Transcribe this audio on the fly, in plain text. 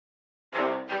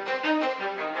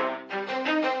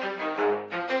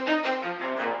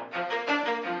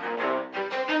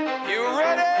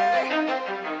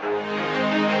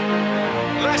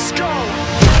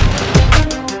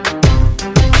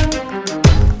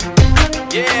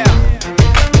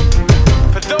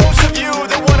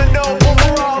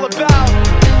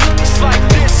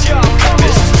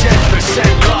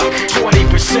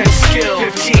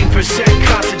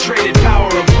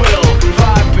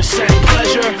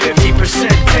100%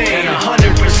 pain, and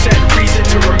 100% reason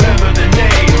to remember the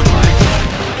name.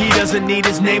 He doesn't need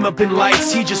his name up in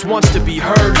lights, he just wants to be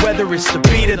heard, whether it's the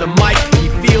beat of the mic. He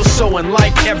feels so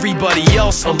unlike everybody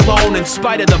else, alone, in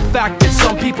spite of the fact that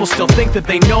some people still think that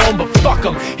they know him. But fuck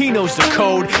him, he knows the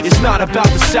code. It's not about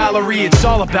the salary, it's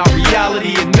all about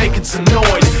reality and making some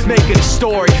noise, making a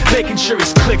story, making sure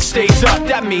his click stays up.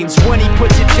 That means when he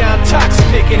puts it down, Tox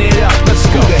picking it up. Let's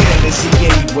go. Who the hell is he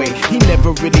anyway? He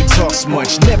never really talks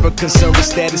much, never concerned with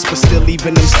status, but still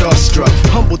even him starstruck.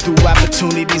 Humble through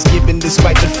opportunities given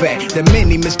despite the fact that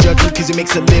many misjudge him cause he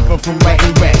makes a living from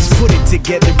writing raps. Put it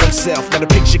together himself, now the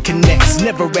picture connects.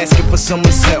 Never asking for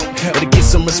someone's help or to get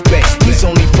some respect. He's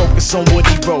only focused on what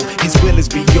he wrote, his will is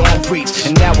beyond reach,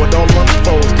 and now it all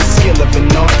unfolds, the skill of an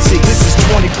artist. This is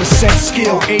 20%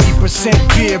 skill, 80%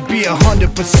 fear, be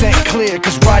 100% clear,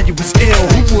 cause Ryu was ill.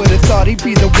 Who would've thought he'd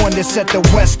be the one that set the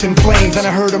West in flames? And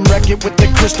I heard him wreck it with the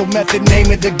Crystal Method,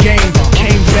 name of the game.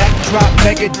 Came back, dropped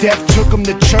Megadeth, took him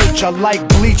to church. I like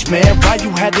Bleach, man.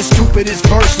 Ryu had the stupidest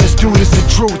verse, this dude is the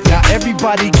truth. Now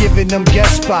everybody giving them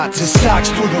guest spots and stocks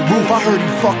through the roof. I heard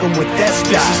he fucking with that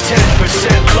stock. This is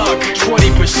 10% luck,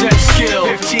 20% skill,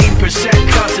 15%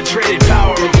 concentrated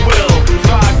power of will,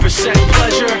 5%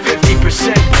 pleasure,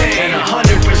 50% pain, and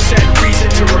 100% reason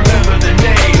to remember the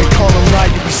name. They call him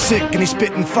Ryu, he's sick and he's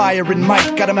spitting fire and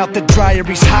Mike got him out the dryer,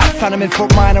 he's hot. Found him in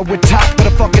Fort Minor with top, but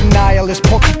a fucking nihilist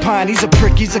porcupine. He's a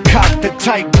prick, he's a cock. The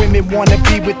type women wanna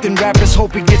be within, rappers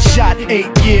hope he gets shot. 8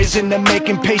 years in the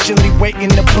making, patiently waiting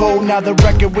to blow. Now the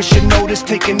record with your notice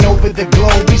taking over the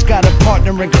globe. He's got a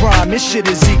partner in crime, this shit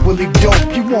is equally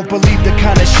dope. You won't believe the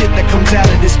kind of shit that comes out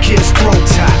of this kid's throat.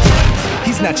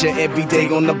 He's not your everyday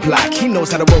on the block. He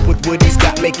knows how to work with what he's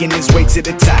got, making his way to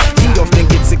the top. He often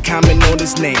gets a comment on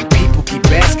his name. People keep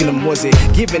asking him, was it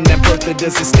given that birth or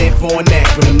does it stand for an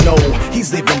acronym? No,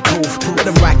 he's living proof. Let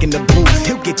him rock in the booth.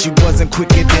 He'll get you buzzing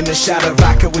quicker than a shot of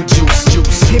vodka with juice.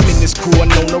 Him and his crew are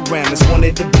known around as one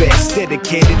of the best,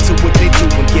 dedicated to what they do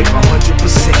and give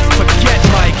 100%. Forget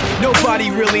Mike,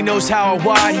 nobody really knows how or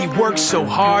why he works so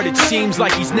hard. It seems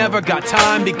like he's never got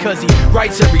time, because he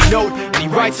writes every note and he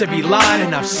writes every line.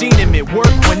 And I've seen him at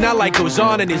work when that light goes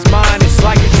on in his mind. It's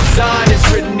like a design is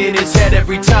written in his head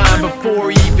every time, before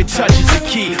he even touches a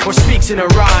key or speaks in a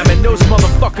rhyme. And those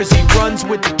motherfuckers he runs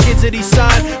with, the kids that he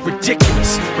signed,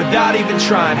 ridiculous, without even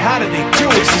trying. How do they do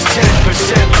it? This is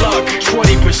 10% luck,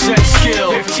 20%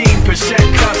 skill, 15%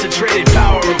 concentrated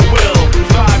power of will,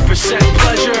 5%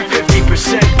 pleasure,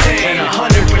 50% pain, and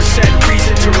 100%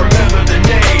 reason to remember